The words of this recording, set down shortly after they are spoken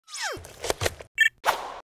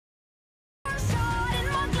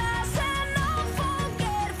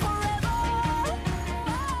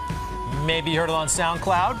Maybe you heard it on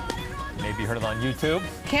SoundCloud. Maybe you heard it on YouTube.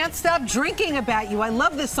 Can't Stop Drinking About You. I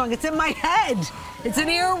love this song. It's in my head. It's an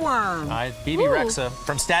earworm. Bebe Rexha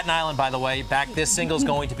from Staten Island, by the way. This single's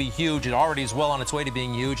going to be huge. It already is well on its way to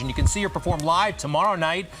being huge. And you can see her perform live tomorrow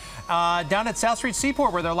night down at South Street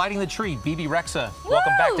Seaport where they're lighting the tree. Bebe Rexha,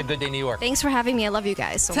 welcome back to Good Day New York. Thanks for having me. I love you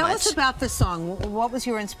guys so much. Tell us about the song. What was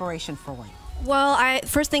your inspiration for it? Well,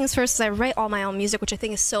 first things first, I write all my own music, which I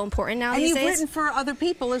think is so important now these days. And you've written for other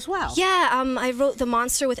people as well. Yeah, I wrote The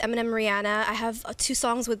Monster with Eminem and Rihanna. I have 2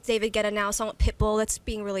 songs with David Guetta now, a song with Pitbull that's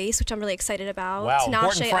being released, which I'm really excited about. Wow,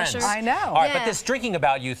 important friends. Usher. I know. All right, but this drinking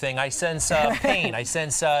about you thing, I sense pain. I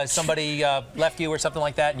sense somebody left you or something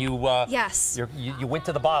like that, and you you went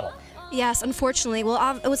to the bottle. Yes, unfortunately.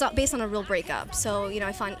 Well, it was based on a real breakup, so you know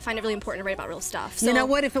I find it really important to write about real stuff. So, you know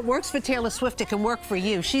what? If it works for Taylor Swift, it can work for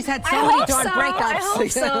you. She's had so many darn breakups. I hope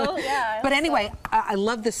so. Yeah. But anyway, I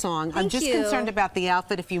love the song. I'm just concerned about the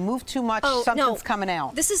outfit. If you move too much, something's coming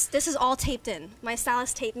out. This is all taped in. My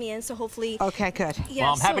stylist taped me in, so hopefully. Okay, good. Yeah,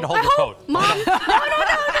 well, I'm happy to hold your coat. Mom, no.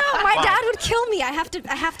 My dad would kill me. I have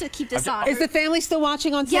to keep this on. Is the family still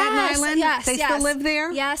watching on Staten Island? Yes, they still live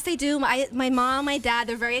there? Yes, they do. My mom, my dad,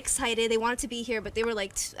 they're very excited. They wanted to be here, but they were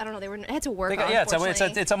like, I don't know, they had to work. Yeah,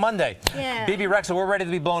 it's a Monday. Yeah. Bebe Rexha, we're ready to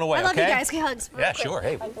be blown away. I love you guys. Can you hugs? Yeah, sure.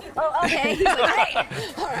 Hey. Oh, okay. He's like,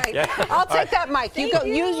 great. All right. Yeah. I'll take that mic. You go.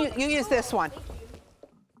 You use this one.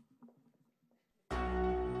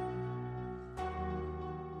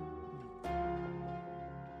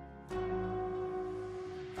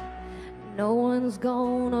 No one's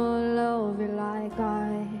gonna love you like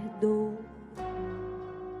I do.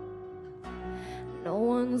 No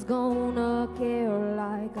one's gonna care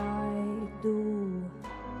like I do.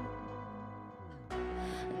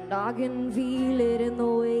 And I can feel it in the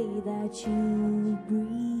way that you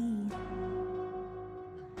breathe.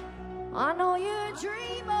 I know you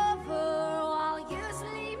dream of her while you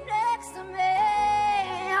sleep next to me.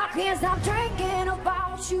 I can't stop drinking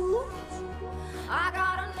about you. I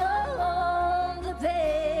gotta numb the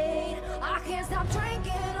pain. I can't stop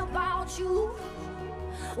drinking about you.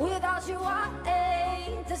 Without you, I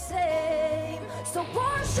ain't the same. So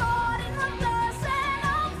pour a shot in my glass and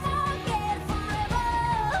I'll forget forever.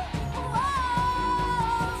 Oh,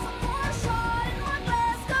 so pour a shot in my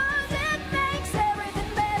glass 'cause it makes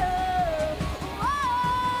everything better.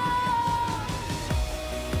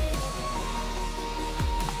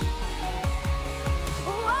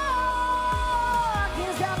 I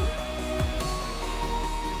can't stop.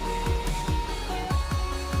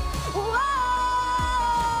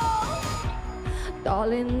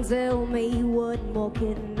 Darling, tell me what more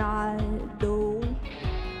can I do?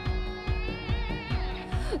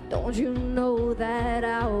 Don't you know that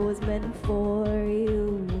I was meant for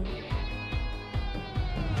you?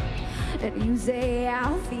 And you say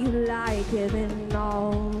I feel like heaven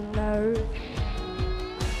on earth,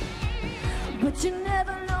 but you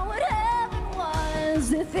never know what heaven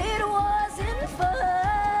was if it wasn't for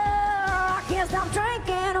her. I can't stop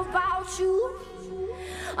drinking about you.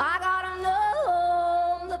 I gotta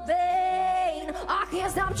numb the pain. I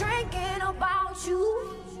can't stop drinking about you.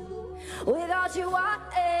 Without you, I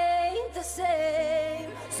ain't the same.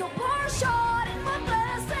 So pour a shot in my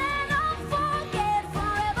glass and I'll forget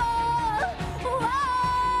forever. Oh,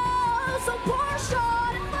 so pour a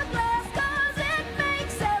shot in my glass 'cause it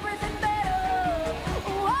makes everything better.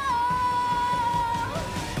 Oh,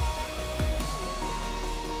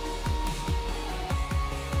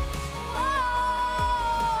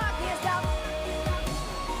 I can't stop.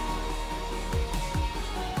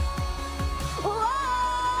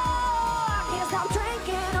 I'm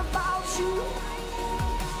drinking about you.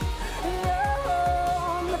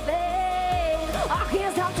 On the bed, I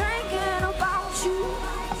can't stop drinking about you.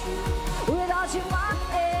 Without you, I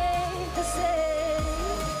ain't the same.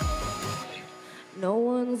 No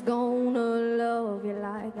one's gonna love you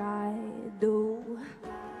like I do.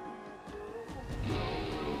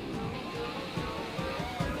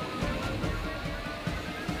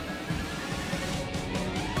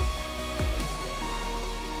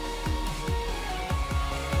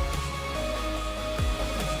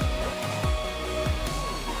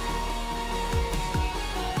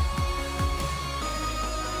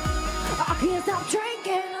 I can't stop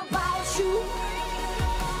drinking about you.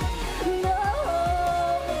 No,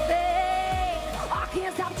 babe. I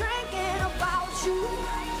can't stop drinking about you.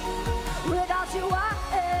 Without you, I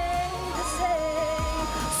ain't the same.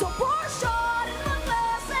 So pour a shot in my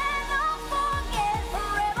glass and I'll forget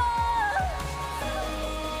forever.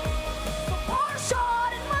 So pour a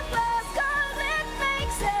shot in my glass 'cause it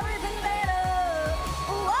makes everything better.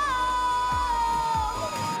 Oh,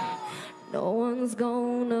 no one's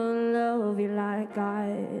gonna love like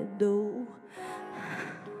I do.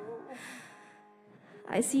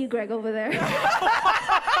 I see you, Greg, over there. Greg, when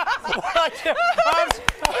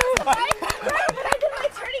I did my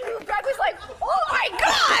turning move, Greg was like, oh my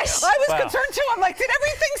gosh! I was concerned too. I'm like, did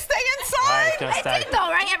everything stay inside? It did though,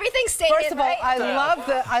 right? Everything stayed in. First of all,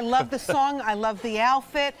 I love the song. I love the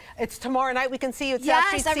outfit. It's tomorrow night. We can see you at South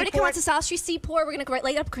Street Seaport. Yes, everybody come out to South Street Seaport. We're gonna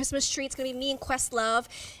light up a Christmas tree. It's gonna be me and Questlove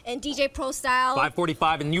and DJ Pro Style.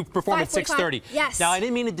 5:45, and you perform at 6:30. Yes. Now, I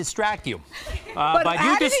didn't mean to distract you, but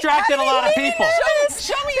you distracted a lot of people.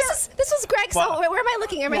 Show me this was Greg's. Where am I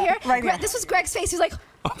looking? Am I here? Right here. This was Greg's face. He's like,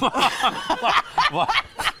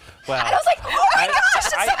 Well, and I was like, oh my gosh,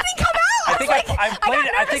 did something come out?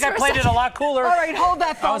 I think I played it a lot cooler. All right, hold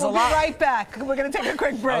that thought. We'll be right back. We're going to take a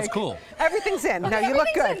quick break. That was cool. Everything's in. Now, you look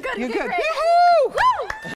good. You're good.